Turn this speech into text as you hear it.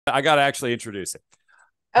I got to actually introduce it.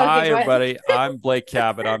 Okay, Hi, go ahead. everybody. I'm Blake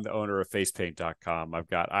Cabot. I'm the owner of facepaint.com. I've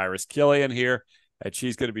got Iris Killian here, and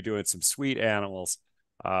she's going to be doing some sweet animals.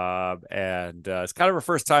 And it's kind of her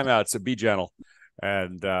first time out, so be gentle.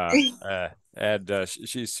 And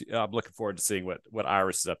she's I'm looking forward to seeing what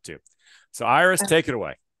Iris is up to. So, Iris, take it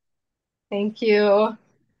away. Thank you.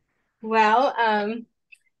 Well,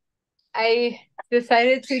 I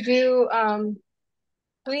decided to do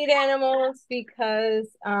sweet animals because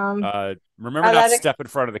Remember a not lot to of step in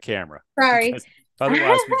front of the camera sorry. because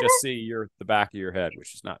otherwise we just see the back of your head,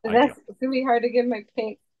 which is not ideal. That's gonna be hard to get my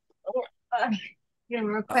paint. Oh, get 'em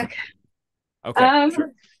real Uh, quick. okay, Um,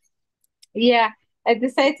 sure. yeah, I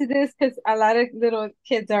decided to do this because a lot of little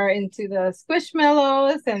kids are into the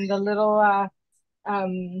squishmallows and the little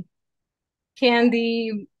um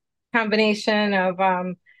candy combination of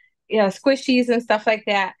squishies and stuff like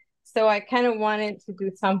that. So I kind of wanted to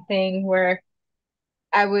do something where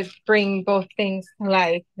I would bring both things to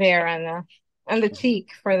life there on the Mhm.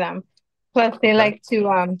 cheek for them. Plus they Okay. like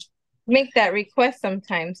to make that request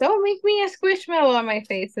sometimes. Oh, make me a squishmallow on my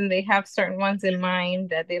face, and they have certain ones in mind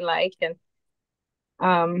that they like. And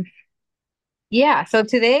um yeah, so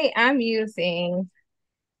today I'm using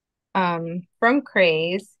from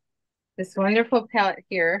Craze this wonderful palette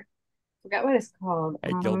here. Forgot what it's called.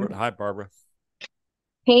 Hey, Gilbert. Hi, Barbara.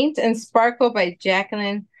 Paint and Sparkle by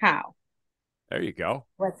Jacqueline Howe. There you go.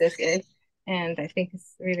 What this is, and I think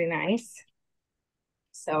it's really nice.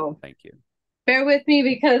 So Thank you. bear with me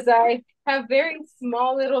because I have very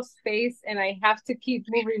small little space and I have to keep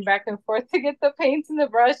moving back and forth to get the paints and the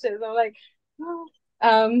brushes. I'm like,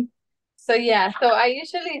 oh. So yeah, so I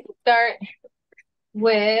usually start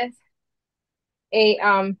with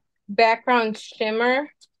a background shimmer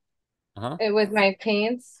Uh-huh. with my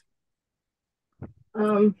paints.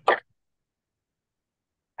 Um,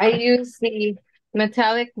 I use the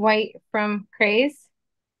metallic white from Craze,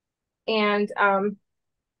 and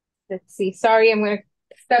let's see. Sorry, I'm gonna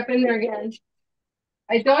step in there again.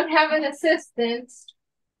 I don't have an assistant.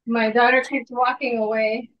 My daughter keeps walking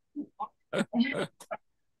away.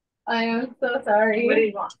 I am so sorry. What do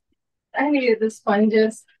you want? I needed the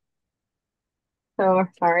sponges. So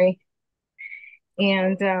sorry.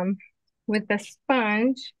 And with the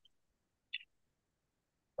sponge,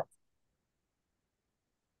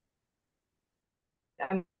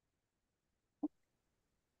 um,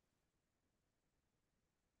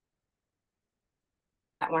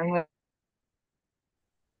 that one went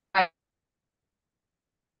up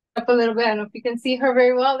a little bit. I don't know if you can see her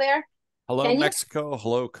very well there. Hello, Can you? Mexico.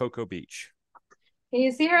 Hello, Cocoa Beach. Can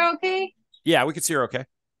you see her okay? Yeah, we can see her okay.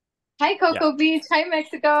 Hi, Yeah. Cocoa Beach. Hi,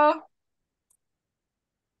 Mexico.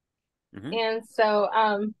 Hmm. And so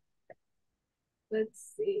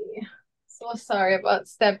let's see. So sorry about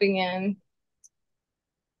stepping in.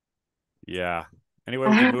 Yeah. Anyway,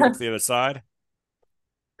 we can move it to the other side.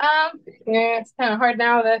 Yeah, it's kind of hard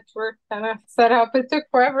now that we're kind of set up. It took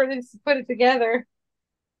forever to just put it together.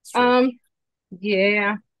 It's true. Um,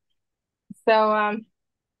 yeah. So,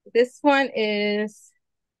 this one is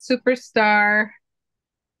Superstar,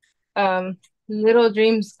 um, Little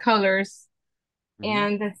Dreams Colors, Hmm.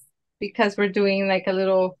 and it's because we're doing like a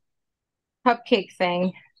little cupcake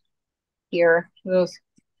thing here. Those.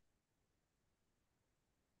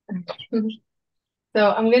 So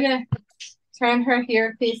I'm gonna turn her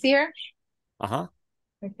here. Can you see her? Uh-huh.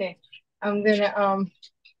 Okay. I'm gonna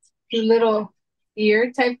do little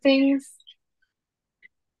ear type things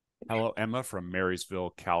Hello, Emma from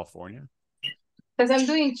Marysville, California. because I'm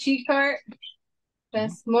doing cheek art. Hmm.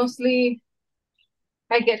 That's mostly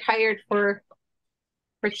I get hired for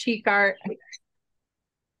cheek art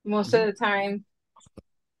most Hmm. of the time.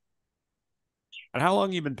 And how long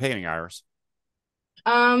have you been painting, Iris?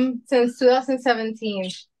 Since 2017.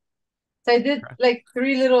 So I did Okay. like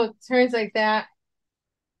three little turns like that,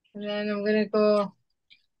 and then I'm gonna go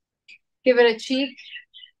give it a cheek,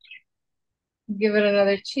 give it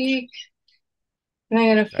another cheek, and I'm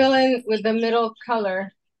gonna Okay. fill in with the middle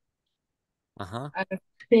color. Uh-huh.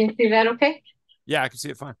 Can you see that okay? Yeah, I can see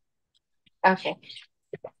it fine. Okay.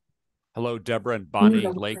 Hello, Deborah and Bonnie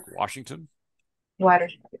Lake, Washington. Water.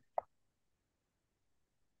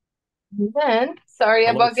 And then, sorry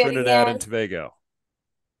Hello, about getting Trinidad in. and Tobago.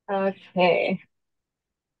 Okay.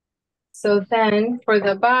 So then for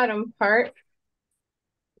the bottom part,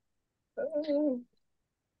 trying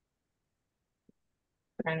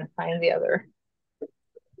to find the other.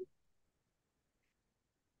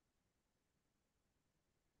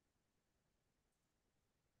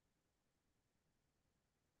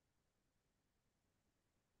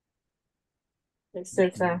 This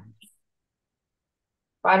is a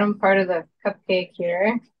bottom part of the cupcake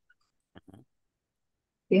here.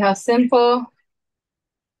 See how simple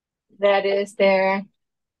that is there.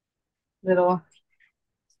 Little,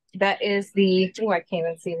 that is the, oh, I can't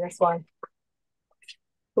even see this one.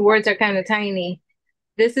 The words are kind of tiny.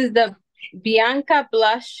 This is the Bianca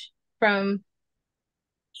blush from,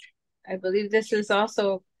 I believe this is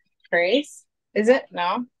also Grace. Is it?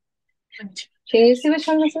 No. Can you see which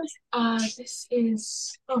one this is? This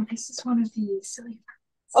is one of the silly.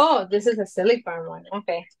 Oh, this is a Silly Farm one.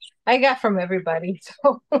 Okay. I got from everybody.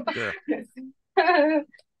 So. Sure.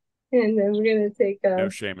 And then we're gonna take No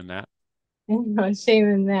shame in that. no shame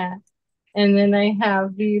in that. And then I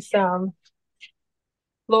have these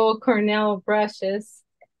Lowell Cornell brushes.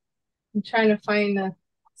 I'm trying to find a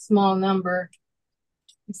small number.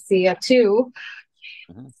 Let's see, a 2.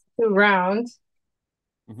 Mm-hmm. 2 round.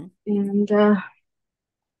 Mm-hmm. And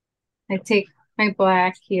I take my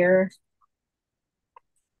black here.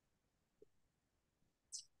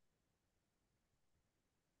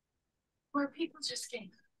 Or people just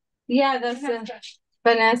getting. Yeah, that's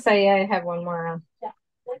Vanessa. Yeah, I have one more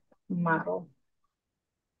model.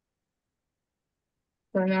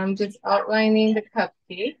 So now I'm just outlining the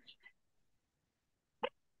cupcake.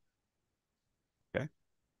 Okay.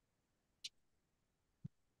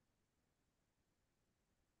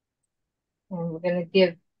 And we're gonna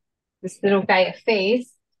give this little guy a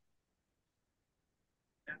face.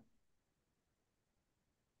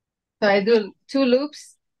 So I do 2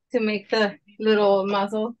 loops to make the little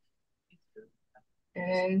muzzle.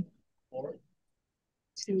 And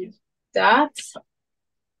 2 dots.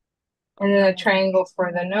 And then a triangle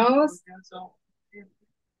for the nose.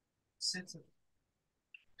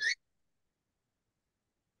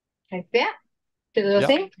 Like that. The little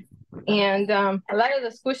thing. And a lot of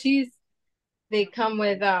the squishies, they come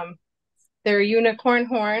with their unicorn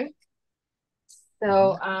horn.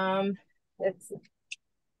 So it's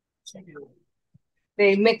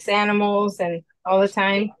they mix animals and all the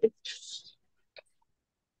time.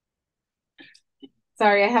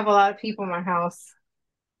 Sorry, I have a lot of people in my house.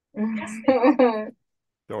 Don't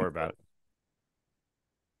worry about it.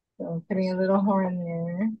 So I'm putting a little horn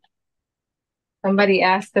there. Somebody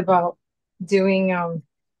asked about doing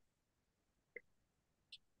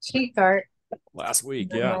cheek art last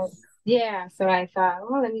week. Yeah. Yeah. So I thought,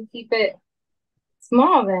 well, let me keep it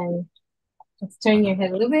small then. Let's turn your head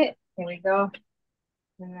a little bit. There we go.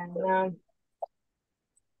 And then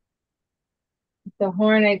the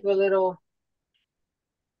horn, I do a little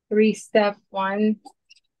 3-step, 1,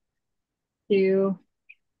 2,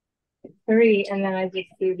 3, and then I just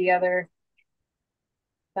do the other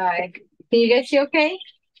side. Can you guys see okay?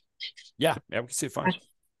 Yeah, we can see it fine.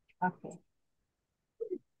 Okay.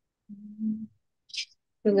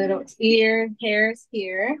 The little ear hairs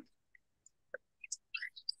here.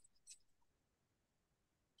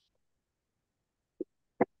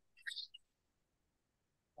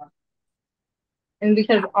 And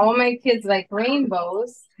because all my kids like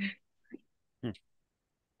rainbows,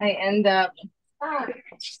 I end up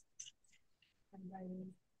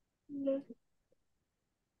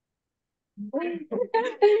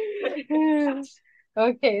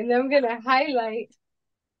okay, and I'm gonna highlight.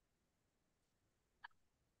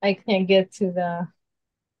 I can't get to the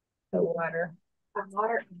water.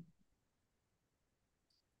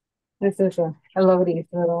 This is a Lodi's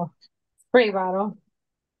little spray bottle.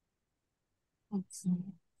 Put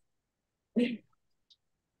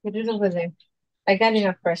it over there. I got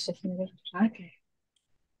enough brushes. Okay.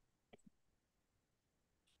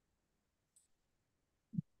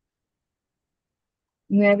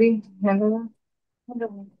 Maybe handle that.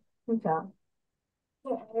 Good job.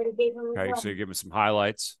 Okay, so you give me some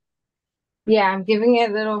highlights. Yeah, I'm giving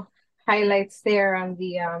it little highlights there on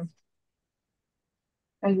the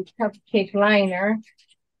cupcake liner,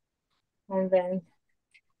 and then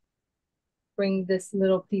bring this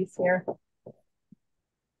little piece here.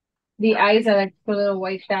 The eyes, I like to put a little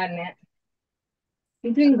white dot in it.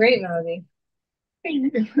 You're doing great, Melody. You're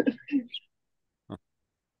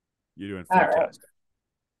doing fantastic.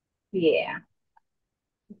 Right. Yeah.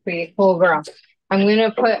 Pretty cool girl. I'm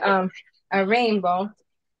gonna put a rainbow.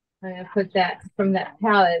 I'm gonna put that from that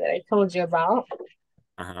palette that I told you about.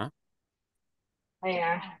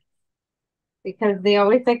 Yeah. Because they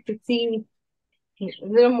always like to see a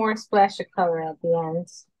little more splash of color at the end.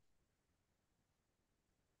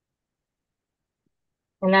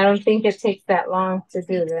 And I don't think it takes that long to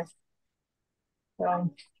do this.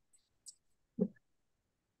 So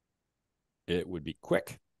it would be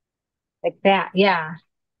quick. Like that, yeah.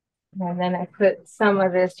 And then I put some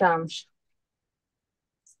of this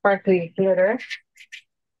sparkly glitter.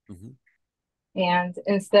 And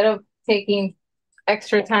instead of taking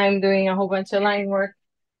extra time doing a whole bunch of line work,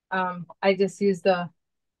 I just use the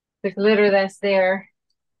glitter that's there,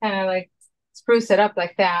 kind of like spruce it up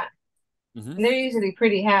like that. Mm-hmm. And they're usually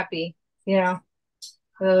pretty happy, you know,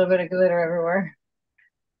 with a little bit of glitter everywhere.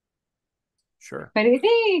 Sure. What do you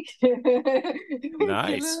think?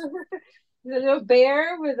 Nice. The little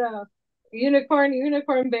bear with a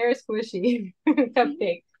unicorn bear squishy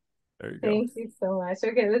cupcake. There you go. Thank you so much.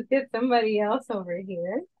 Okay, let's get somebody else over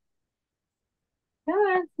here. Come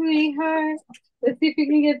on, sweetheart. Let's see if you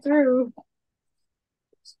can get through.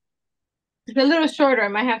 It's a little shorter. I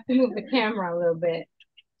might have to move the camera a little bit.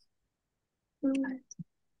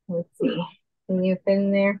 Let's see. Can you fit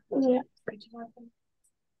in there? Yeah.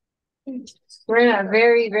 We're in a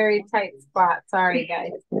very, very tight spot. Sorry,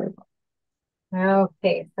 guys.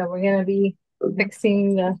 Okay, so we're gonna be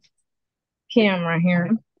fixing the camera here.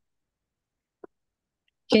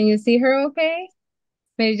 Can you see her okay?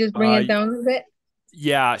 Maybe just bring it down a bit.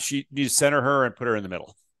 Yeah, you center her and put her in the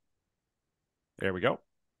middle. There we go.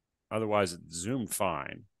 Otherwise, it zoomed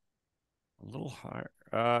fine. A little higher.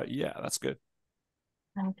 Yeah, that's good.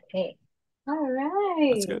 Okay. All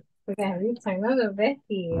right. That's good. We're gonna return a little bit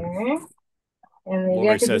here. And maybe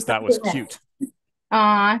Lori says that was cute.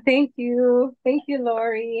 Aw, thank you. Thank you,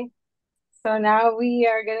 Lori. So now we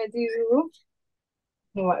are gonna do,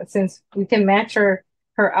 well, since we can match her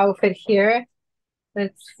outfit here.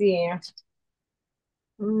 Let's see. I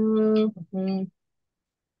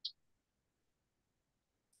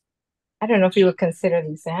don't know if you would consider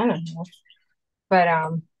these animals, but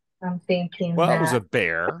I'm thinking Well, that it was a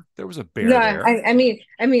bear. There was a bear no, there. I mean,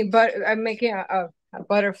 but I'm making a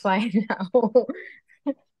butterfly now.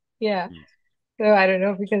 Yeah. So I don't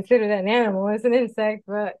know if we consider that an animal as an insect,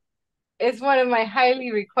 but it's one of my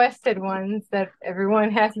highly requested ones that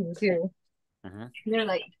everyone has me do. They're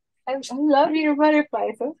like, I love your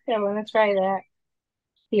butterflies. Okay, I want to try that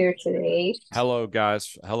here today. Hello,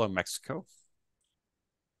 guys. Hello, Mexico.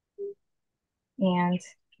 And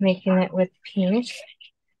making it with pink.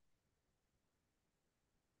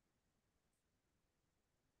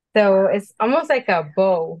 So it's almost like a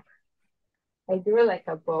bow. I do it like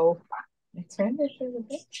a bow. I turn this a little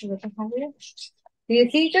bit. Do you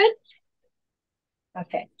see good?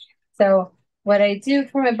 Okay. So what I do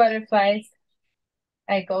for my butterflies,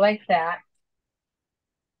 I go like that.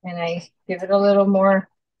 And I give it a little more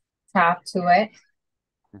top to it.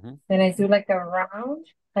 Then I do like a round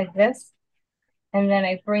like this. And then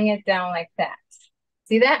I bring it down like that.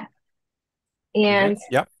 See that? And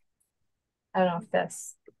yep. I don't know if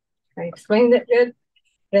that's, I explained it good.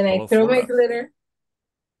 Then I throw my glitter.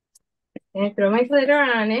 And I throw my glitter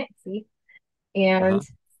on it. See? And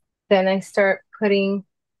then I start putting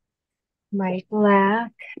my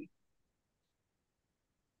black.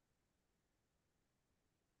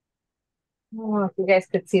 I don't know if you guys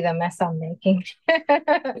could see the mess I'm making.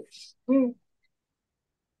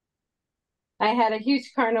 I had a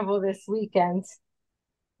huge carnival this weekend.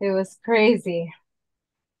 It was crazy.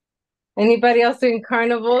 Anybody else doing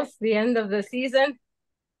carnivals the end of the season?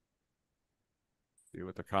 See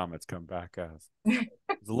what the comments come back as. There's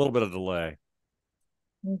a little bit of delay.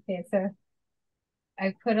 Okay, so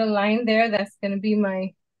I put a line there. That's going to be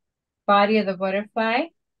my body of the butterfly.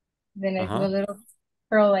 Then I do a little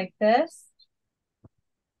curl like this.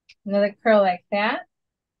 Another curl like that.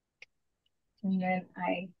 And then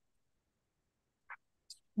I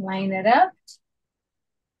line it up.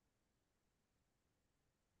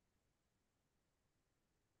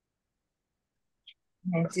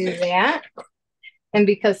 And do that. And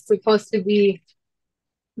because it's supposed to be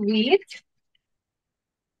sweet,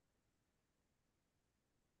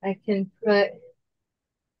 I can put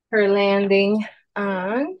her landing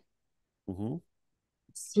on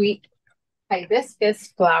sweet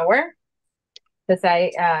hibiscus flower. Because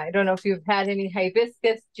I don't know if you've had any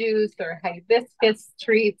hibiscus juice or hibiscus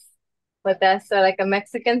treats, but that's like a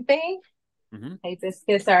Mexican thing.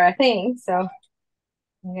 Hibiscus are a thing, so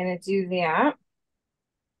I'm gonna do that.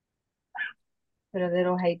 Put a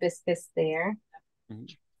little hibiscus there, and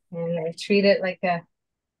I treat it like a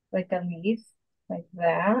leaf, like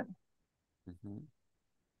that.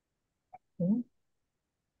 And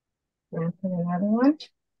put another one.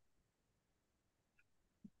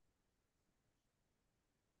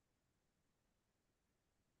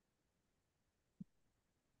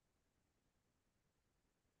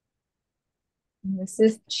 And this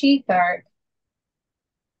is cheek art.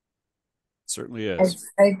 Certainly is.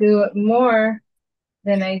 I do it more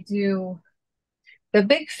than I do the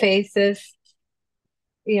big faces,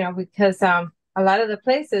 you know, because a lot of the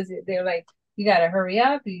places they're like, you gotta hurry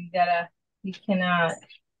up, you cannot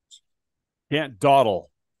Can't dawdle.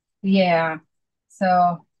 Yeah.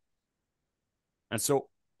 So And so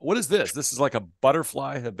what is this? This is like a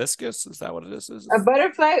butterfly hibiscus. Is that what it is? a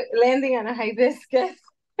butterfly landing on a hibiscus.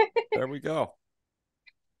 There we go.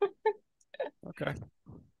 Okay.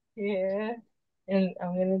 Yeah. And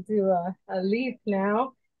I'm gonna do a leaf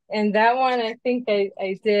now. And that one I think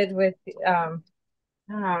I did with I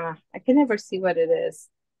can never see what it is.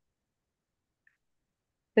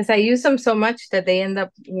 Because I use them so much that they end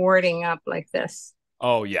up warding up like this.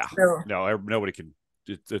 Oh yeah. So No, nobody can.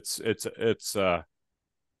 It's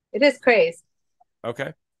it is crazy.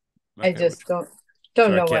 okay. I Okay. just don't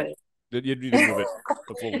Sorry, I know what can't. it You need to move it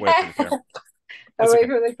a little away from the camera. is. That's Away okay.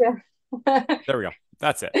 from the camera. There we go.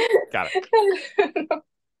 That's it. Got it.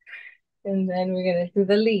 And then we're gonna do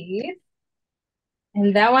the leaf.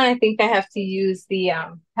 And that one I think I have to use the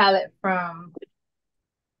palette from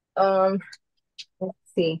um let's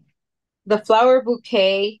see. The flower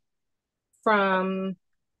bouquet from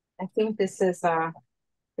I think this is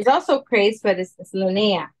it's also craze, but it's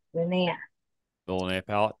Linnea. Linnea. The Linnea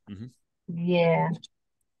palette. Yeah.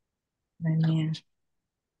 Linnea.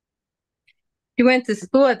 She went to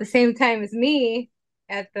school at the same time as me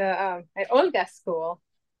at the at Olga's school.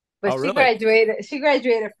 But Oh, really? She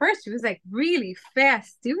graduated first. She was like really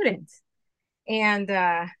fast student. And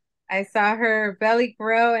I saw her belly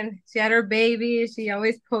grow and she had her baby. She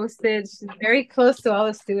always posted. She's very close to all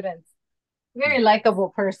the students. Very likable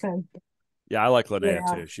person. Yeah, I like Linnea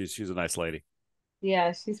Yeah. too. She's a nice lady.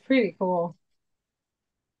 Yeah, she's pretty cool.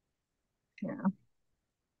 Yeah.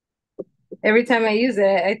 Every time I use it,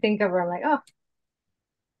 I think of her. I'm like, oh,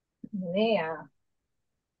 yeah.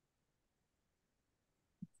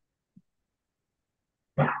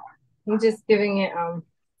 I'm just giving it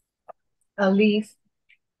a leaf.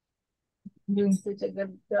 I'm doing such a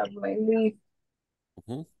good job with my leaf.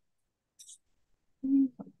 Mm-hmm.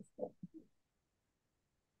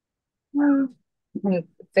 I'm gonna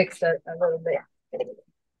fix it a little bit.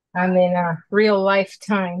 I'm in a real life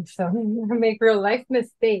time, so I make real life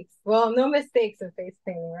mistakes. Well, no mistakes in face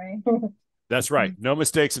painting, right? That's right. No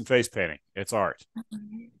mistakes in face painting. It's art.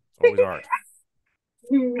 It's always art.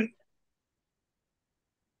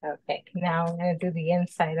 Okay, now I'm gonna do the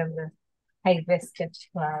inside of the hibiscus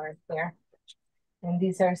flowers here. And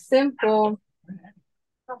these are simple.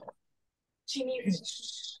 She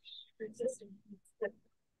needs resistance.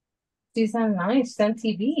 These are nice on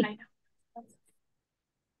TV. I know.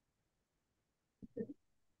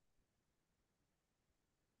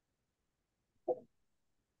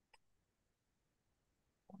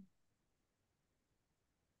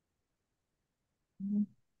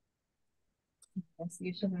 That's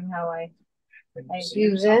usually how I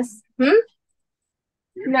do this.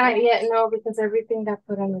 Not yet, no, because everything got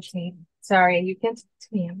put on the table. Sorry, you can't talk to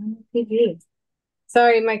me. I'm on TV.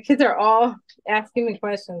 Sorry, my kids are all asking me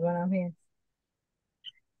questions when I'm here.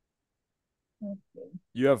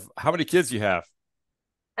 You have how many kids you have?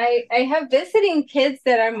 I have visiting kids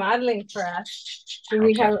that are modeling for us. Do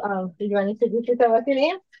we have do you want to introduce yourself? What's your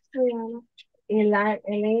name? Liana.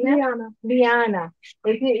 Elena? Liana.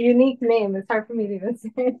 It's a unique name. It's hard for me to even say.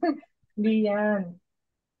 Liana.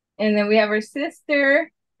 And then we have her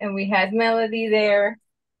sister, and we had Melody there.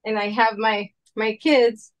 And I have my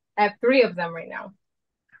kids. I have 3 of them right now.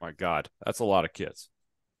 My God, that's a lot of kids.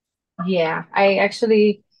 Yeah, I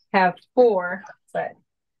actually have 4, but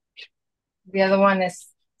the other one is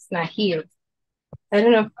not here. I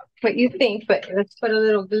don't know what you think, but let's put a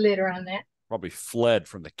little glitter on that. Probably fled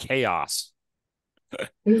from the chaos.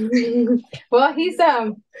 Well, he's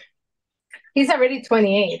already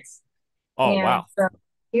 28. Oh, Yeah, wow. so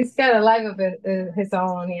he's got a life of his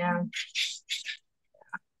own. Yeah.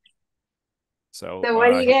 So So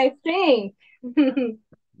what do you guys think? Little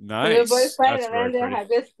boy nice. fighting That's very around the pretty.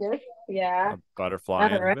 hibiscus. Yeah. A butterfly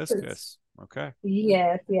and Alright. hibiscus. Okay.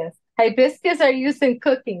 Yes, yes. Hibiscus are used in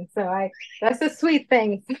cooking, so that's a sweet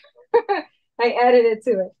thing. I added it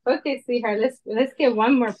to it. Okay, sweetheart, let's get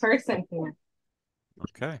one more person here.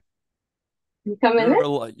 Okay. You come in?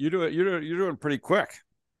 You're doing pretty quick.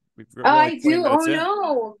 Oh, I do. Oh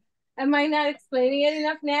no. Am I not explaining it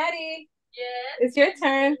enough, Natty? Yeah. It's your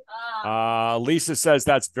turn. Lisa says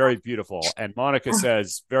that's very beautiful, and Monica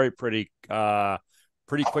says very pretty.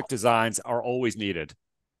 Pretty quick designs are always needed.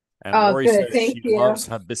 And Lori good. says Thank she you. loves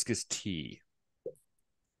hibiscus tea.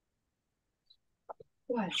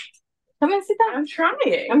 What? Come and sit down. I'm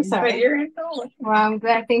trying. I'm sorry. But you're in the Well, I'm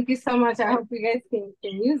glad. Thank you so much. I hope you guys can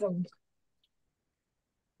use them.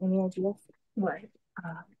 Any ideas? What?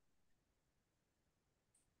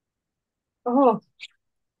 Oh,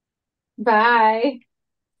 bye.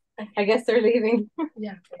 I guess they're leaving.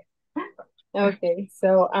 Yeah. Okay,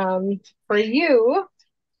 so for you,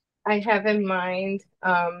 I have in mind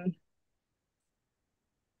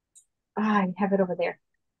I have it over there.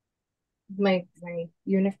 My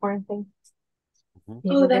unicorn thing.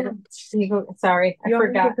 Mhm. You go, sorry, I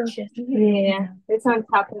forgot. Yeah, it's on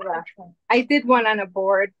top of that. I did one on a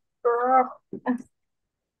board. Girl.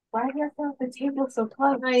 Why do you have to have the table so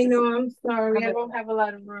close? I know, I'm sorry. I don't have a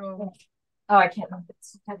lot of room. Oh, I can't move it.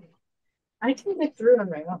 It's so heavy. I can get through it on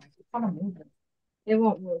my own. I want to move it. It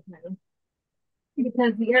won't move, man.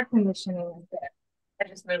 Because the air conditioning is there. I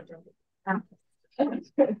just moved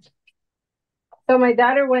it. So my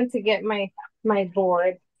daughter went to get my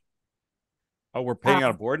board. Oh, we're paying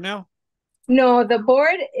on a board now? No, the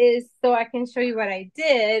board is so I can show you what I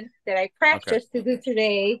did that I practiced to do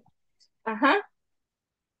today. Uh-huh.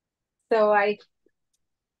 So I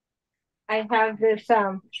have this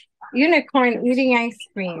unicorn eating ice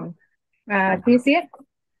cream. Can you see it?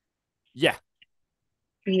 Yeah.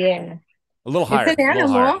 Yeah. A little It's higher. an A little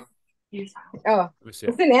higher. animal. Oh, Let me see it.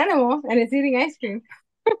 it's an animal and it's eating ice cream.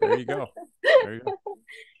 There you go. There you go.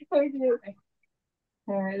 Okay.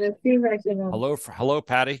 All right, let's see if I can. Hello,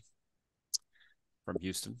 Patty from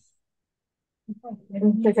Houston.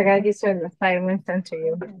 Because I gotta get you on the side and center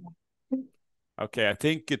you. Okay, I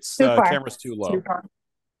think it's Too far. camera's too low.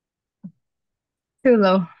 Too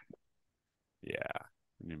low. Yeah,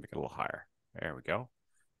 we need to make it a little higher. There we go.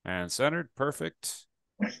 And centered, perfect.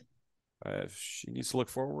 She needs to look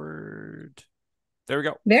forward. There we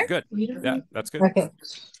go. There? Good. Yeah, that's good. Okay.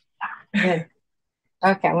 Good.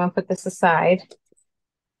 Okay, I'm gonna put this aside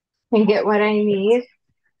and get what I need.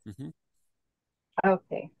 Mm-hmm.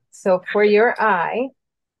 Okay, so for your eye.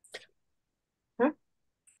 Huh?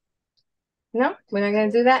 No, we're not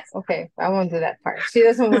gonna do that? Okay, I won't do that part. She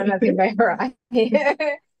doesn't want nothing by her eye.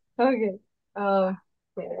 Okay. Yeah,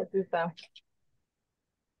 let's do some.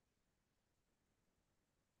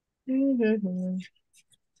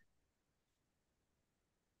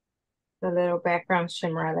 The little background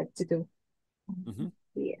shimmer I like to do. Mm-hmm.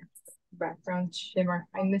 Yeah, background shimmer.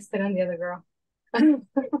 I missed it on the other girl.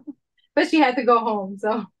 But she had to go home,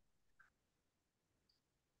 so.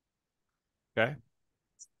 Okay.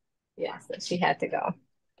 Yeah, so she had to go.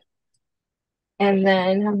 And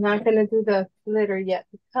then I'm not gonna do the glitter yet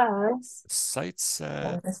because The site's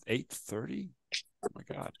at 8:30. Oh my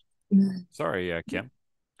God. Sorry, Kim.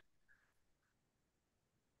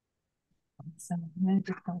 so I'm gonna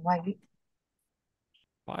do the white.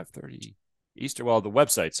 5:30 Eastern. Well, the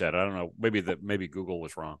website said. I don't know. Maybe Google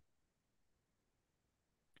was wrong.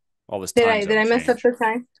 All this time Did I mess up the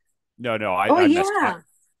time? No, Oh I messed. yeah.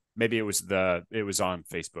 Maybe it was on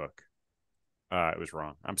Facebook. It was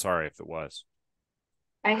wrong. I'm sorry if it was.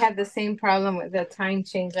 I had the same problem with the time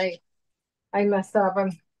change. I messed up.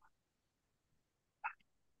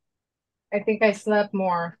 I think I slept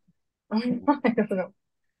more. I don't know.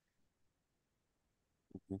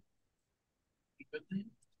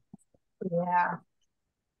 Yeah.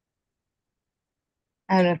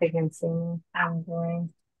 I don't know if they can see me. I'm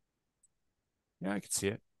doing. Yeah, I can see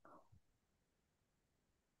it.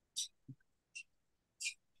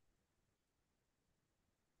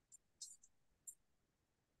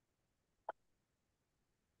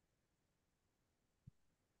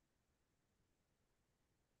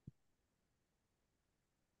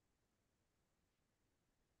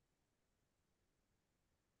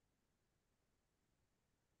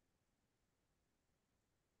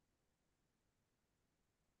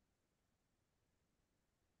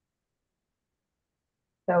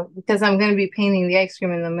 So because I'm gonna be painting the ice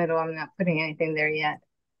cream in the middle, I'm not putting anything there yet.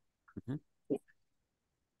 Mm-hmm.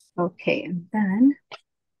 Okay, and then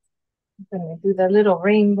I'm gonna do the little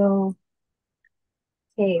rainbow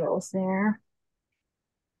tails there.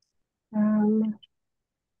 I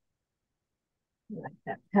like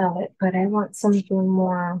that palette, but I want something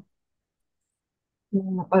more.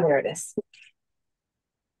 Oh, there it is.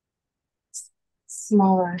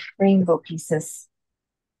 Smaller rainbow pieces.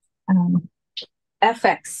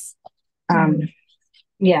 FX.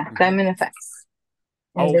 Yeah, Diamond FX.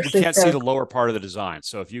 And we can't see the lower part of the design.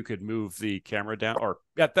 So if you could move the camera down, or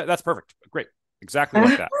yeah, that's perfect. Great, exactly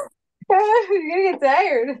like that. You're gonna get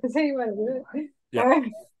tired. That's how you want to do it. Yeah.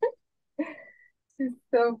 It's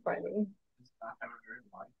so funny.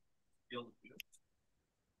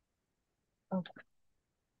 Okay.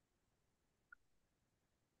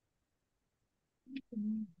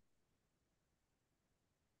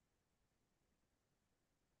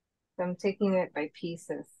 So I'm taking it by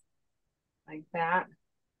pieces, like that,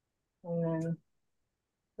 and then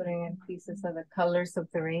putting in pieces of the colors of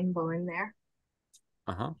the rainbow in there.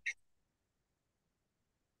 Uh-huh.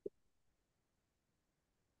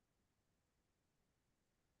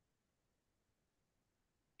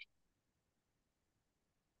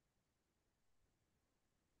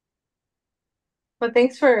 Well,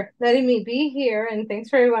 thanks for letting me be here, and thanks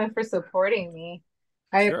for everyone for supporting me.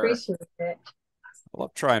 I Sure. appreciate it. I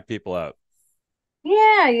love trying people out. Yeah,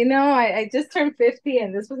 I just turned 50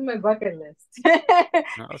 and this was my bucket list.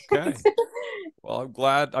 Okay. Well,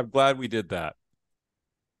 I'm glad we did that.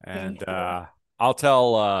 Thank And you. I'll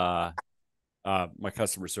tell my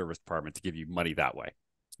customer service department to give you money that way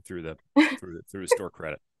through the store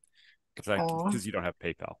credit Oh, because you don't have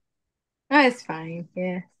PayPal. that's fine.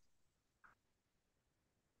 Yeah.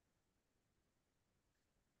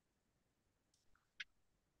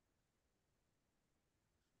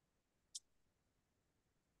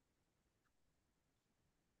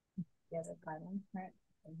 The other button, right?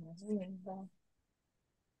 And here's the window.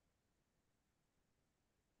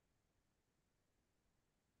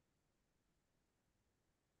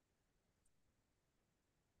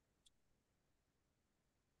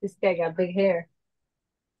 This guy got big hair.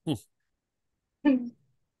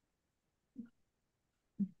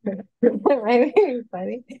 Right?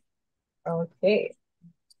 Funny. Okay.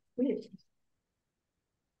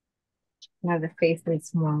 Now the face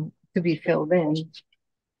is more to be filled in.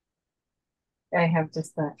 I have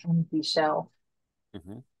just that empty shell.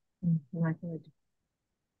 Mm-hmm. Not good.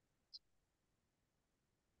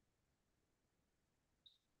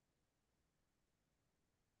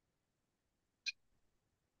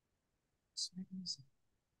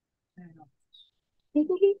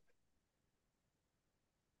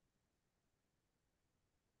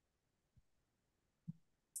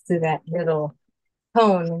 Do that little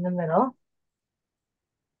cone in the middle.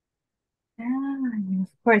 Ah, and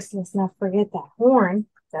of course, let's not forget that horn.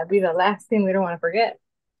 That'd be the last thing we don't want to forget.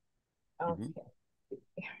 Mm-hmm.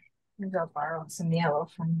 Okay. Maybe I'll borrow some yellow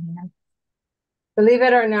from here. Believe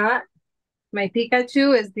it or not, my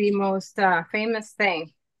Pikachu is the most famous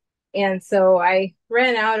thing. And so I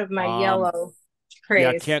ran out of my Um, yellow yeah,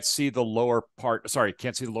 I craze. can't see the lower part. Sorry,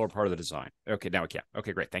 can't see the lower part of the design. Okay, now I can.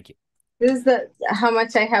 Okay, great. Thank you. This is the how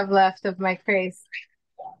much I have left of my craze.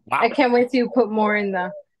 I Wow. can't wait to put more in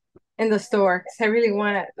the store because I really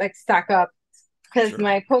want to like stock up because Sure.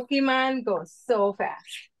 my Pokemon goes so fast.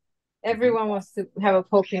 Mm-hmm. Everyone wants to have a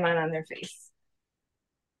Pokemon on their face.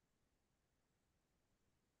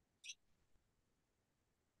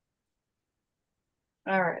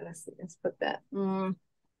 All right, let's see. Let's put that.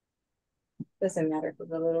 Doesn't matter for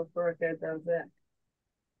the little burger does it.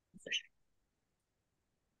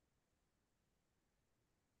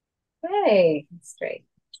 Hey, straight.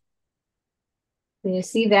 Can you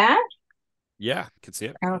see that? Yeah, I can see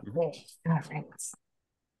it. Mm-hmm. Okay. All right.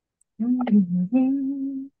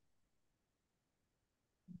 Mhm.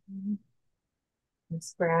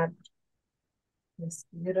 Let's grab this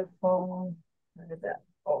beautiful. Where did that?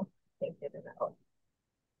 Oh, can't get it out.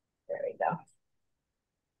 There we go.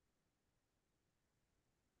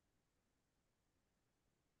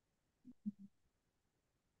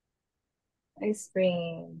 Ice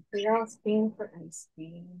cream. We all scream for ice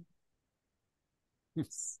cream.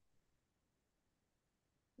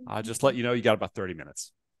 I'll just let you know you got about 30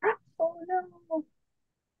 minutes. Oh no.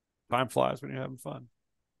 Time flies when you're having fun.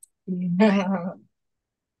 Yeah.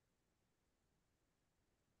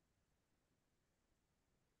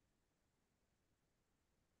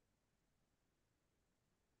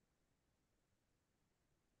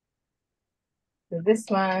 So this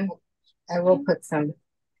one, I will put some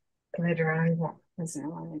glitter on that because I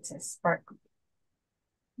want it to sparkle.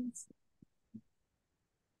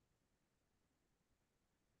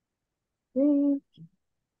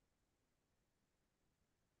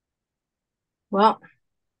 Well,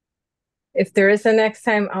 if there is a next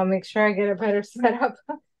time, I'll make sure I get a better setup,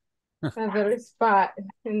 a better spot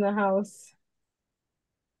in the house.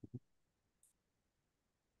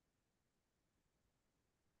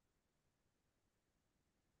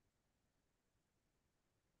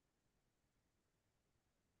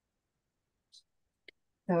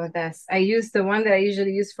 So I use the one that I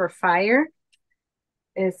usually use for fire.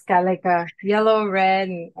 It's got like a yellow, red,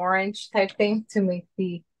 and orange type thing to make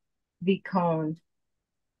the cone,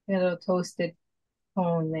 a little toasted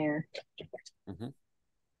cone there. Mm-hmm.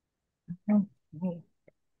 Okay.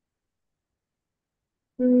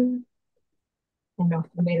 Mm. I know,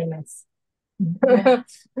 I made a mess.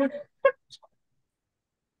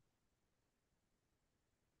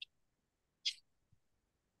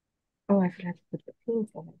 Oh, I forgot to put the pink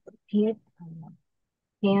on it. The pink on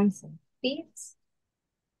the hands and feet.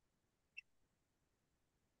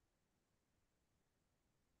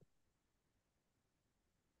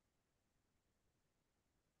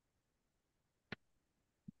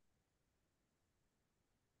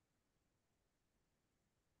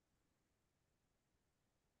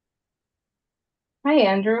 Hi,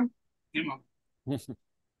 Andrew. Hey, Mom.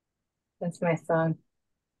 That's my son.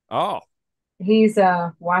 Oh, He's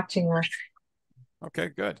watching us. okay,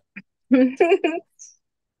 good.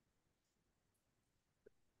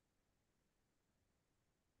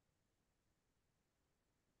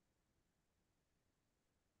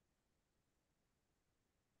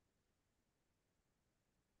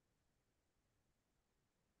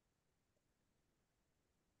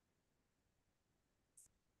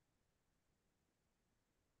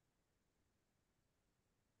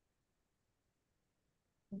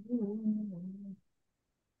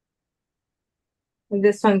 And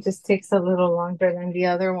this one just takes a little longer than the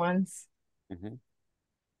other ones. Mm-hmm.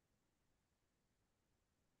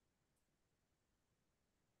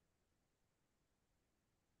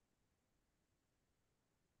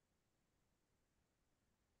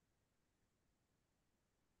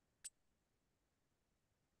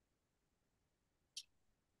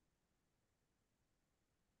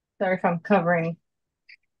 Sorry if I'm covering.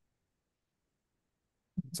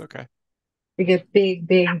 It's okay. We get big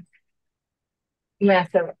mess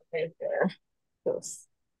of it right there. Those,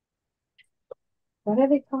 what are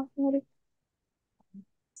they called?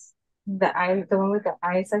 The eye, the one with the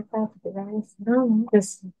eyes like that, the eyes. No,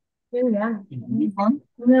 this. Yeah.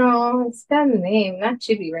 No, it's got a name, not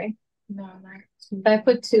chibi, right? No, not If I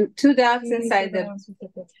put two dots inside the.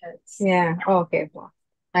 Yeah. Oh, okay. Well,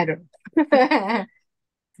 I don't know.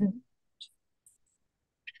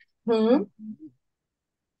 Hmm.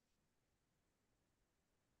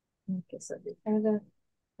 Okay, so these are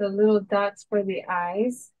the little dots for the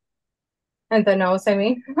eyes and the nose, I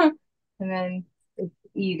mean, and then it's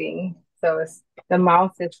eating. So it's the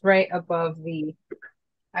mouth is right above the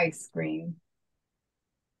ice cream.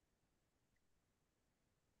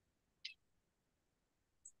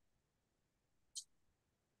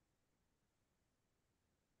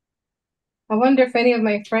 I wonder if any of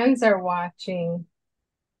my friends are watching.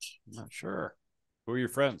 I'm not sure. Who are your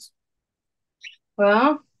friends?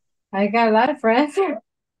 Well, I got a lot of friends. I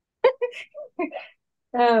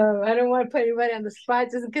don't want to put anybody on the spot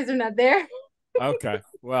just because they're not there. Okay.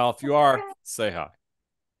 Well, if you are, say hi.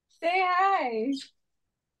 Say hi.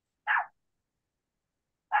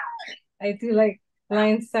 I do like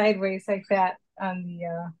lying sideways like that on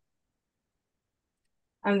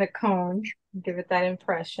the cone. Give it that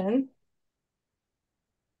impression.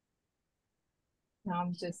 Now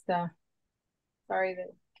I'm just sorry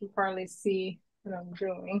that you can hardly see what I'm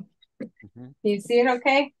doing. Mm-hmm. Can you see it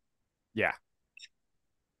okay? Yeah.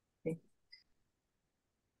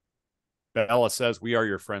 Bella says we are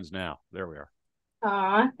your friends now. There we are.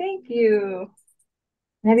 Aw, thank you.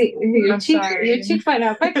 Maybe your cheek went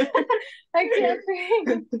up. I can't see.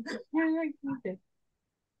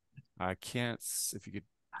 I can't, if you could,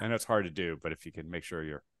 I know it's hard to do, but if you can make sure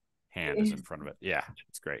your hand is in front of it. Yeah,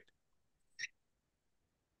 it's great.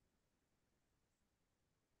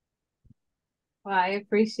 Well, I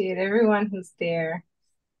appreciate everyone who's there.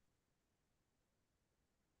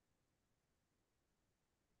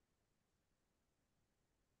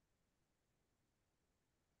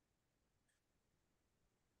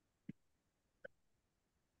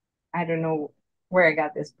 I don't know where I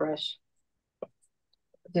got this brush.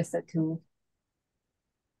 Just a tool.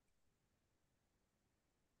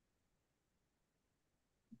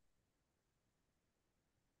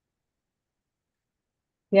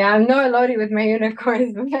 Yeah, I'm no Elodie with my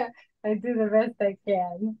unicorns, but I do the best I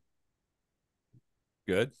can.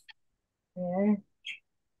 Good. Yeah.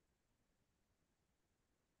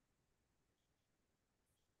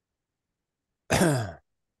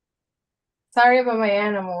 Sorry about my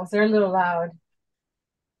animals. They're a little loud.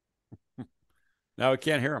 No, we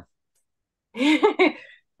can't hear them.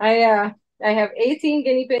 I have 18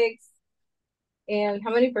 guinea pigs and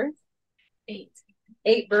how many birds? 8.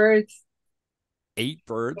 8 birds. 8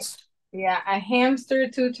 birds. Yeah, a hamster,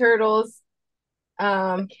 2 turtles,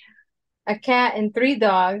 a cat and 3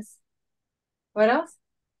 dogs. What else?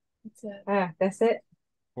 That's it. That's it.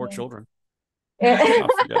 4 children. And,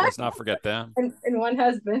 Let's not forget them. and 1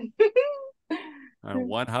 husband. And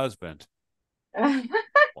 1 husband.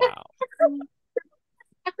 Wow.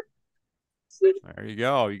 There you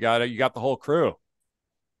go. You got it. You got the whole crew.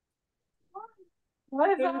 What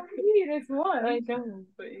does that mean? It's 1. I don't,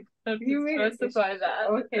 but You made it specify that.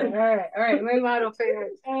 Okay, all right. My model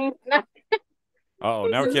favorite. Oh,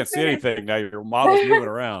 now we can't see anything. Now your model's moving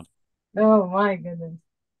around. Oh my goodness.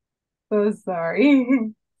 So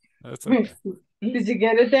sorry. That's okay. Did you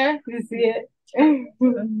get it there? Did you see it?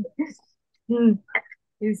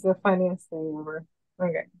 He's the funniest thing ever.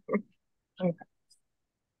 Okay.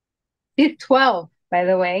 She's 12, by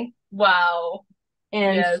the way. Wow.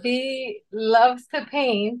 And Yes. she loves to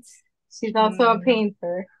paint. She's also a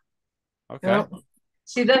painter. Okay. Well,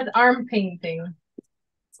 she does arm painting.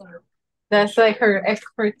 So that's like her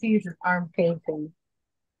expertise is arm painting.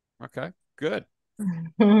 Okay. Good.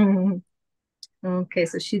 Okay,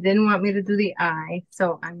 so she didn't want me to do the eye,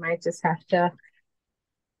 so I might just have to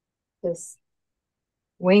just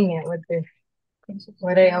wing it with the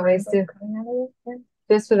what I always do.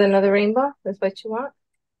 This with another rainbow? That's what you want?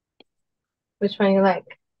 Which one you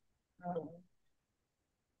like?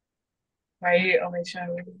 Why are you only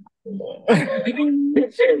showing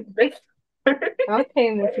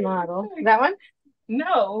Okay, Miss Model. That one?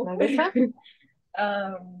 No. Not this one?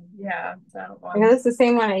 Yeah, that one. Because it's the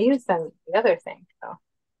same one I used on the other thing, so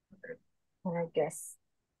I guess.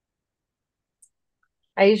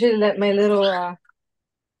 I usually let my little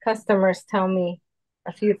customers tell me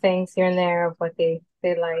a few things here and there of what they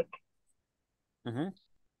like.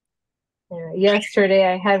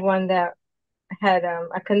 Yesterday I had one that had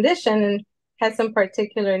a condition and had some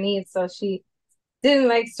particular needs, so she didn't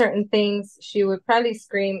like certain things. She would probably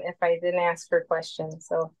scream if I didn't ask her questions.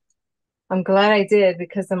 So I'm glad I did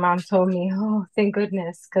because the mom told me, oh, thank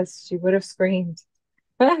goodness, because she would have screamed.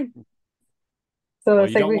 So Well,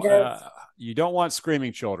 it's like we got you don't want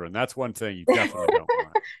screaming children. That's one thing you definitely don't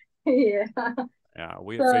want. yeah. Yeah,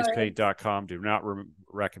 we at facepaint.com do not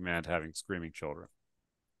recommend having screaming children.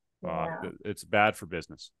 Yeah. It's bad for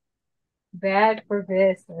business. Bad for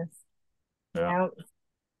business. Yeah.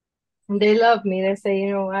 And they love me. They say,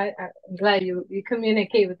 you know what? I'm glad you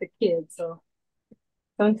communicate with the kids. So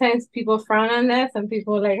sometimes people frown on that. Some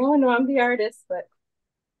people are like, oh no, I'm the artist. But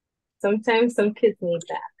sometimes some kids need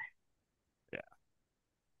that. Yeah.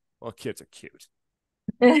 Well, kids are cute.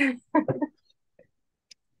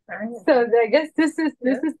 So I guess this is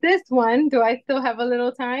this one. Do I still have a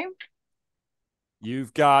little time?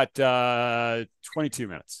 You've got 22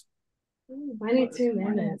 minutes. 22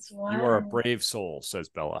 minutes. Wow. You are a brave soul, says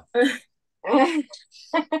Bella.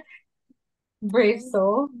 Brave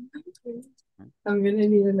soul. I'm gonna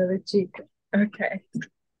need another cheek. Okay.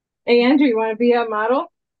 Hey Andrew, you want to be a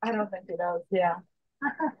model? I don't think it does. Yeah.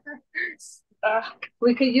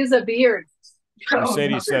 We could use a beard.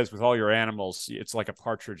 Mercedes says, with all your animals, it's like a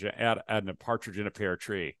partridge adding a partridge in a pear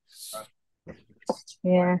tree.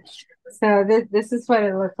 Yeah. So this is what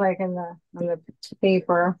it looked like on the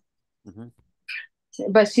paper.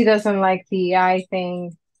 But she doesn't like the eye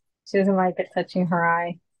thing. She doesn't like it touching her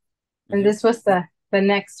eye. And this was the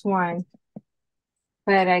next one.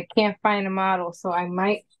 But I can't find a model, so I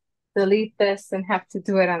might delete this and have to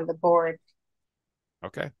do it on the board.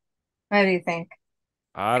 Okay. What do you think?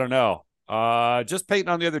 I don't know. Just painting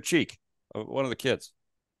on the other cheek of one of the kids.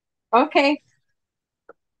 Okay.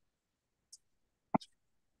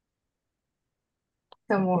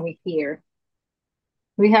 Come over here.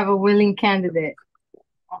 We have a willing candidate.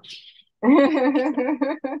 Okay,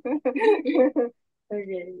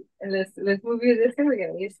 let's move you this way. We're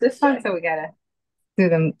gonna use this one, so we gotta do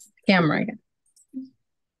the camera again.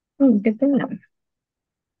 Oh, look at that.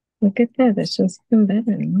 Look at that. That's just even better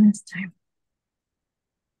than last time.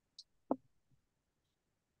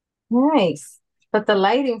 Nice. But the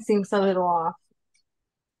lighting seems a little off.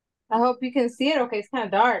 I hope you can see it. Okay, it's kind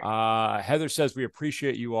of dark. Heather says, we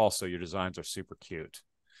appreciate you also. Your designs are super cute.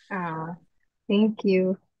 Thank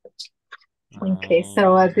you. Okay,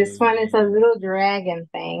 so this one is a little dragon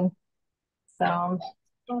thing. So I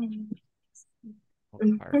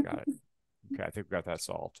got it. Okay, I think we got that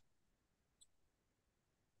solved.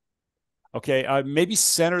 Okay, maybe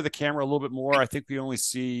center the camera a little bit more. I think we only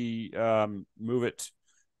see move it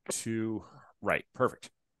to right. Perfect.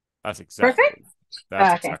 That's exactly perfect.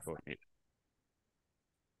 Exactly what we need.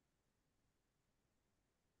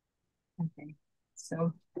 Okay,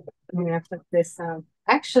 so I'm gonna put this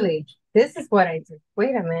actually, this is what I do.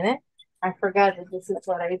 Wait a minute. I forgot that this is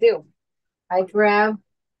what I do. I grab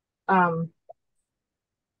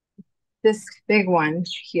this big one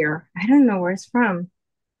here. I don't know where it's from.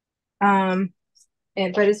 But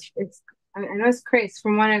it's I know it's great. It's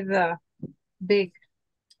from one of the big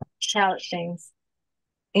palette things.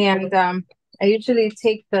 And I usually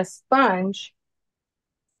take the sponge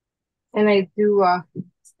and I do a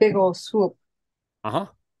big old swoop.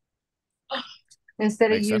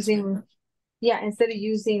 Instead of using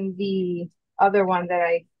the other one that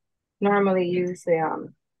I normally use, if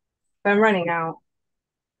I'm running out,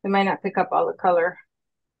 it might not pick up all the color.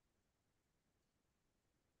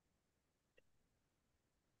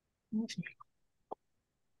 Can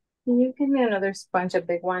you give me another sponge, a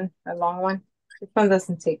big one, a long one? This one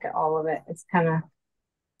doesn't take all of it. It's kind of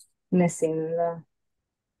missing the.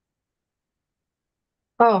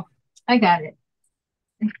 Oh, I got it.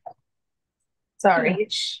 Sorry.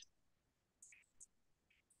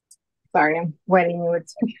 Sorry, I'm wetting you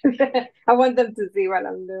with I want them to see what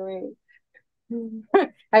I'm doing.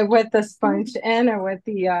 I wet the sponge and I wet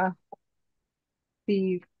the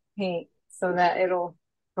paint so that it'll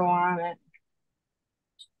go on it.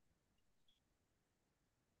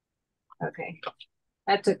 Okay.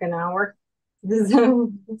 That took an hour. You see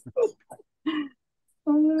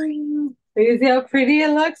how pretty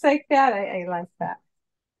it looks like that? I like that.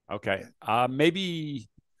 Okay. Maybe,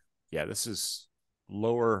 yeah, this is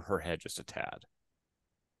lower her head just a tad.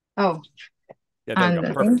 Oh, yeah, there you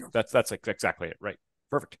go. Perfect. That's exactly it. Right.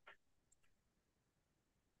 Perfect.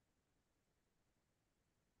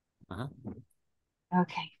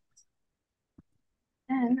 Okay.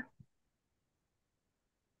 Then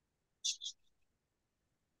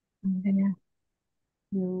I'm gonna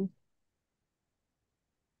do.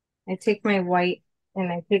 I take my white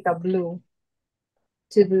and I take a blue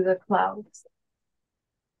to do the clouds.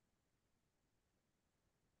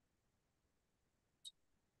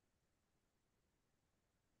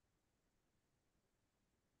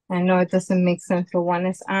 I know it doesn't make sense, but when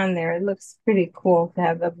it's on there, it looks pretty cool to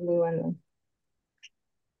have the blue and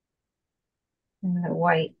the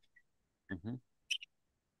white. Mm-hmm.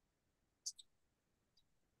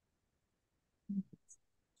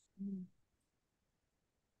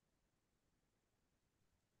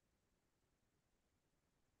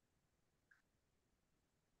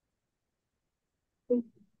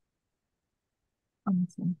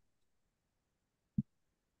 Awesome.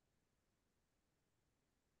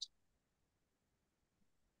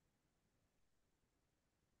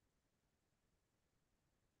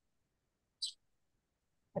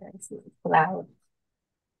 I see the cloud.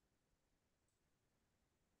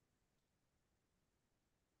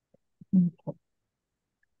 Okay.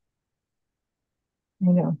 I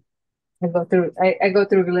know. I go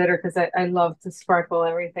through glitter because I love to sparkle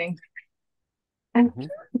everything. Mm-hmm.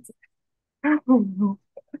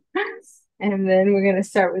 And then we're gonna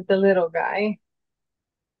start with the little guy.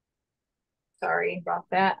 Sorry about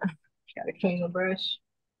that. Gotta clean the brush.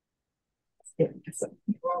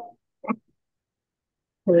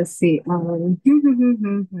 Let's see.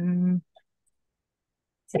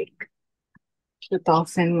 Take the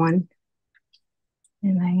dolphin one,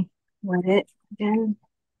 and I wet it again.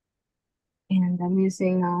 And I'm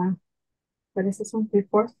using what is this one?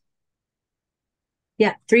 3/4?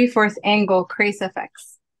 Yeah, 3/4 angle Crace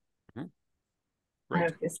FX. Mm-hmm.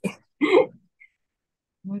 Great.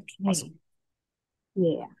 Okay. Awesome.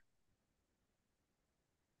 Yeah.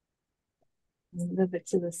 A little bit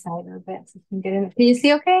to the side of it so you can get in. Can you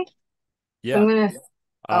see okay? Yeah. I'm gonna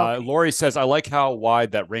okay. Lori says, I like how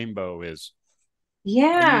wide that rainbow is. I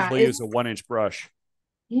Yeah, usually use a 1-inch brush.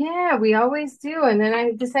 yeah, we always do. And then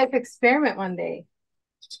I decided to experiment one day.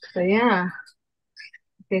 So yeah.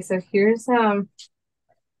 Okay, so here's an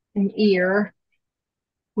ear.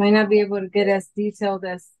 Might not be able to get as detailed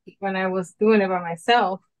as when I was doing it by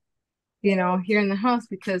myself, here in the house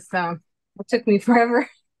because it took me forever.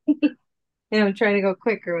 And I'm trying to go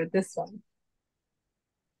quicker with this one.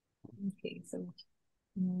 Okay, so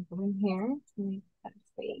I'm gonna go in here to make that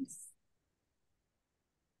face.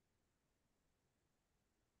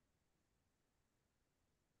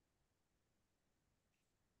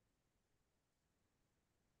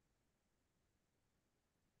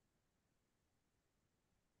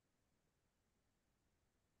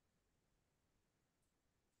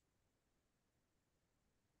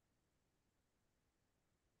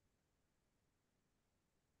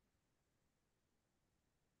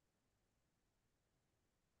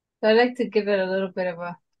 So I like to give it a little bit of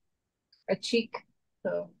a cheek.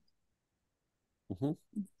 So Mm-hmm.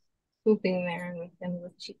 swooping there and within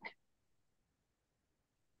the cheek.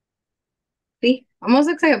 See? Almost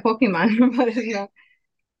looks like a Pokemon, but it's not.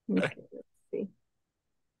 Okay, let's see.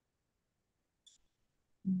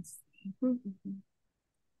 Let's see.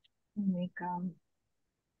 Make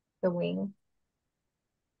the wing.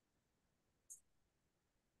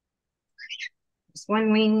 There's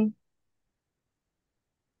one wing.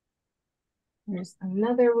 There's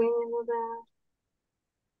another wing in the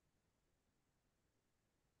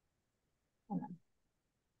back.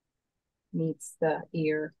 Meets the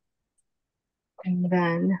ear. And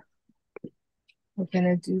then we're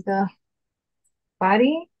gonna do the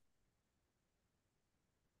body.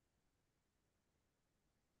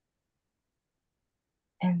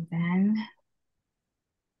 And then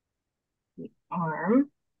the arm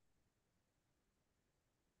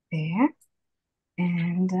there.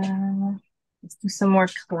 And let's do some more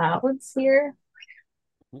clouds here.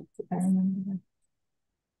 If I remember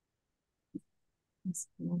this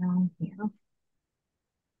around here.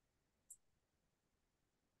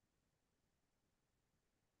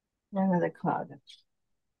 Okay, Another cloud.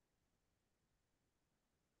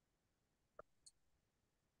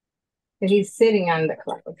 But he's sitting on the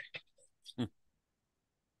cloud. Hmm.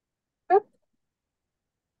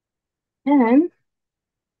 And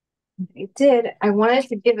I wanted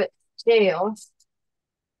to give it tail.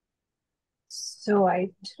 So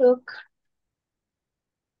I took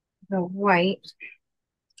the white,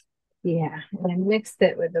 yeah, and I mixed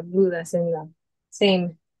it with the blue that's in the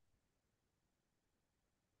same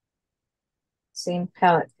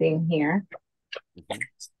palette thing here. Mhm.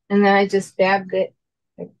 And then I just dabbed it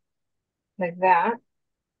like that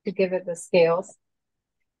to give it the scales.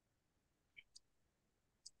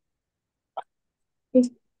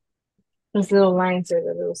 Those little lines are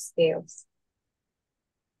the little scales.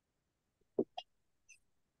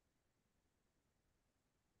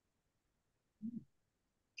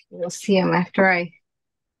 You'll see them after I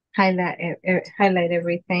highlight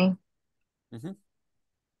everything. Mhm.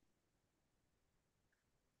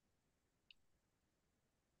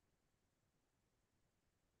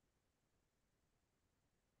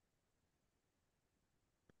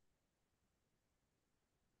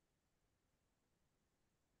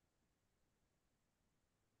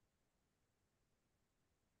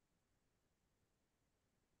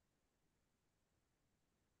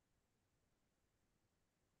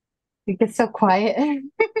 It gets so quiet.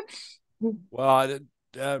 Well,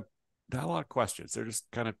 not a lot of questions. They're just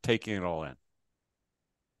kind of taking it all in.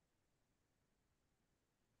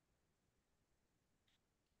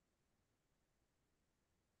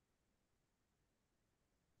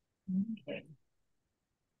 Okay.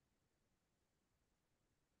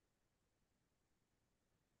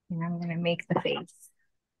 And I'm gonna make the face.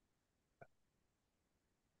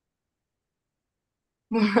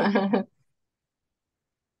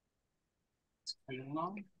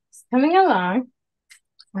 It's coming along.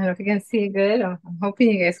 I don't know if you can see it good. I'm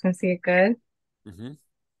hoping you guys can see it good. Mm-hmm.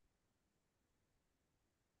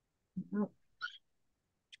 Oh.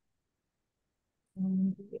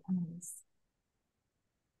 And the eyes.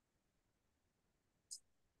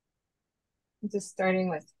 I'm just starting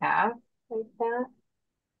with half like that.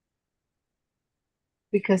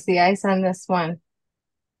 Because the eyes on this one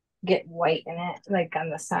get white in it, like on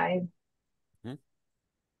the side. Mm-hmm.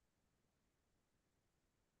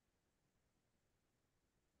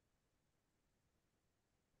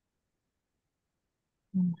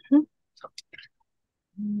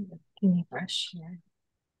 Mm-hmm. Skinny brush here.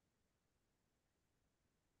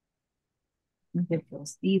 Get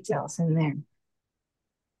those details in there.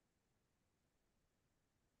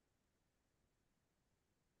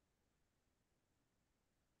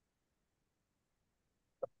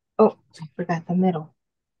 Oh, I forgot the middle.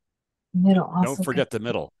 Middle Don't also forget the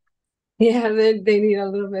middle. yeah, they need a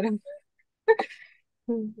little bit of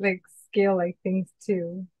like scale like things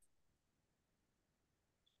too.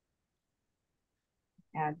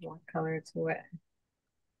 Add more color to it.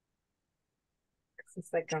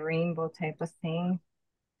 It's like a rainbow type of thing.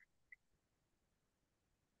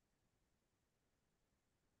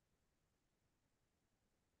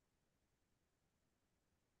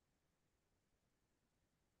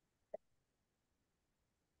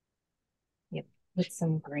 Yep, with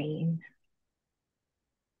some green.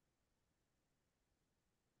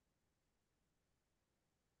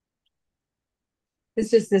 It's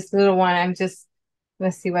just this little one.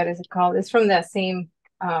 Let's see, what is it called? It's from that same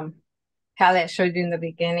palette I showed you in the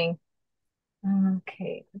beginning.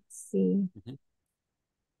 Okay, let's see. Mm-hmm.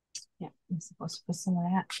 Yeah, I'm supposed to put some of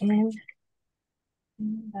that in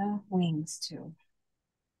the wings too.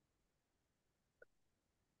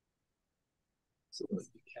 So like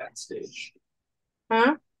the cat stage.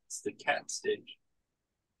 Huh? It's the cat stage.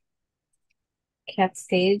 Cat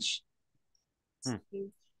stage. Hmm.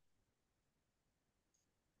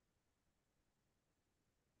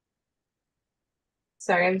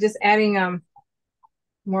 Sorry, I'm just adding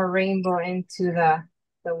more rainbow into the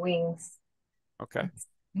wings. Okay.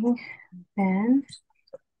 Then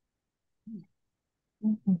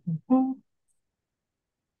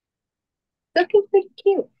looking pretty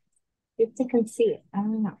cute. If you can see it, I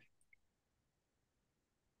don't know.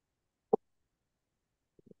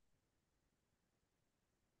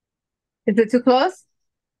 Is it too close?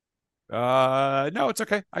 No, it's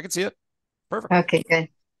okay. I can see it. Perfect. Okay, good.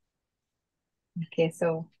 Okay,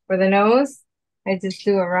 so for the nose, I just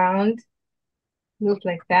do a round loop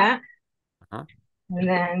like that. Uh-huh. And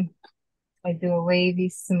then I do a wavy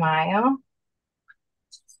smile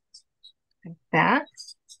like that.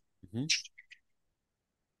 Mm-hmm.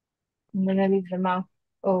 And then I leave the mouth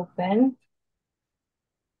open.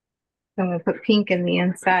 So I'm going to put pink in the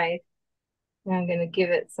inside. And I'm going to give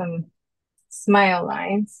it some smile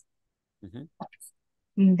lines.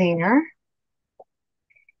 there.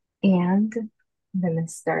 And I'm going to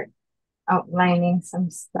start outlining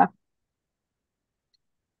some stuff.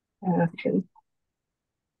 I can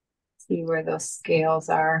see where those scales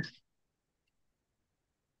are.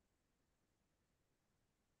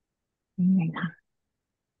 Yeah.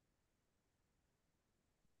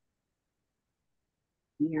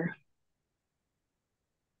 Here.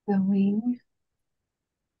 The wing.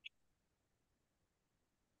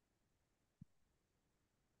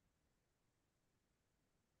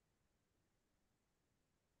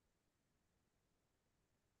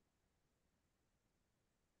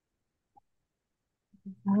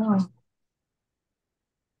 Oh.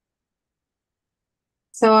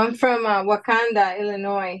 So I'm from Wauconda,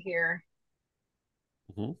 Illinois here.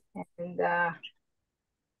 And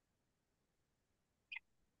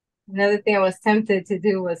another thing I was tempted to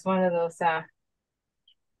do was one of those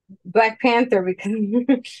Black Panther, because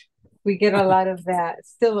we get a lot of that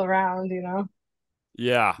still around, you know.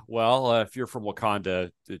 Yeah, well, if you're from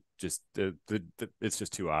Wakanda, it's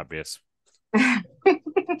just too obvious.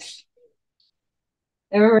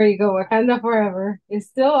 Everywhere you go, Wakanda forever is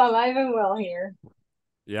still alive and well here.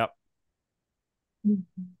 Yep.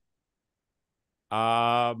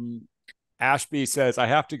 Ashby says, I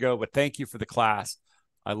have to go, but thank you for the class.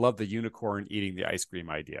 I love the unicorn eating the ice cream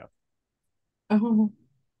idea. Oh,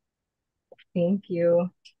 thank you.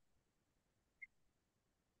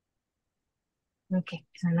 Okay,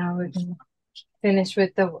 so now we're gonna finish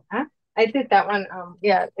with the I did that one.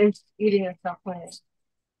 Yeah, it's eating a chocolate.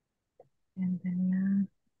 And then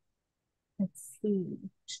let's see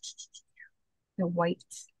the white.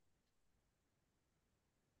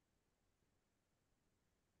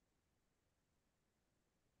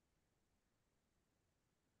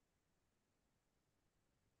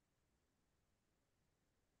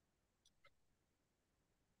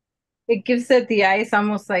 It gives it the eyes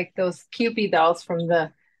almost like those Cupid dolls from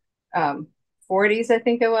the 40s, I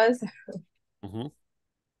think it was. You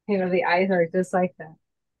know, the eyes are just like that.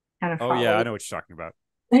 Kind of Oh, yeah, I know what you're talking about.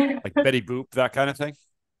 Like Betty Boop, that kind of thing?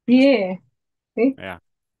 Yeah. See? Yeah.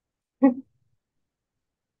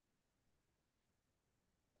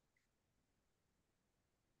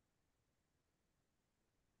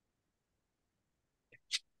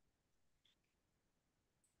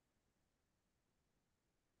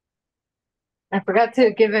 I forgot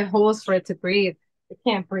to give it holes for it to breathe. It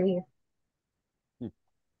can't breathe.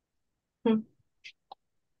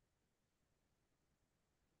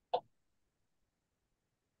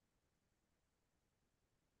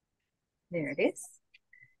 There it is.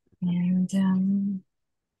 And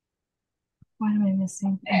what am I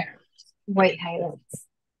missing? There. White highlights.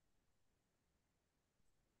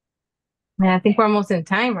 Man, I think we're almost in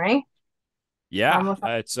time, right? Yeah,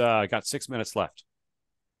 it's got 6 minutes left.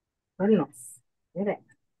 Goodness. Did it?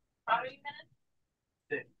 How many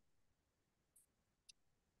minutes?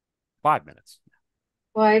 5 minutes.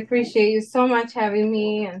 Well, I appreciate you so much having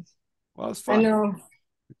me, and well, it's fun. I know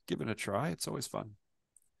give it a try. It's always fun.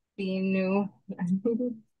 Being new.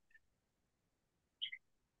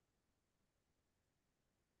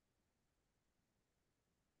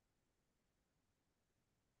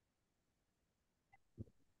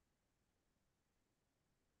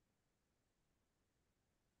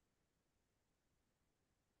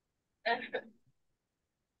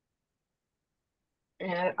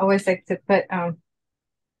 And I always like to put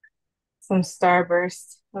some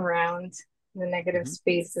starburst around the negative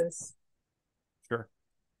spaces. Sure.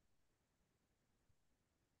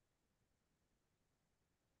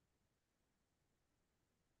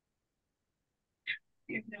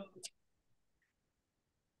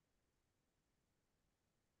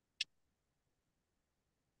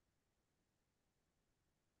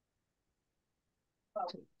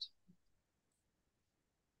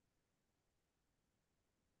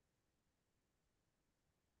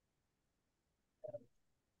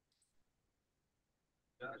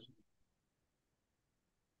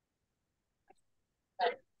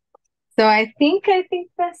 So I think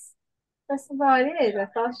that's about it.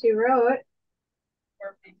 That's all she wrote.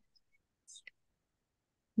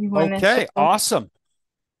 Okay, awesome.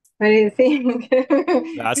 What do you think?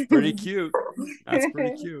 That's pretty cute. That's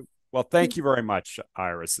pretty cute. Well, thank you very much,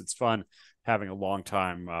 Iris. It's fun having a long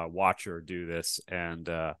time watcher do this, and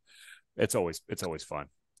it's always fun.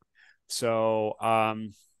 So,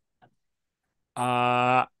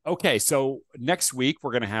 okay. So next week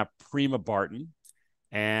we're going to have Prima Barton,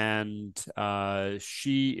 and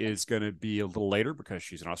she is going to be a little later because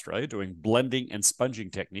she's in Australia doing blending and sponging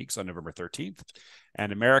techniques on November 13th.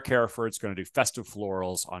 And America Hereford's going to do festive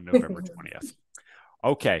florals on November 20th.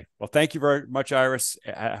 Okay. Well, thank you very much, Iris.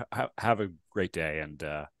 Have a great day, and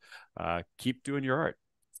keep doing your art.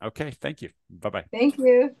 Okay. Thank you. Bye-bye. Thank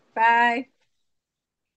you. Bye.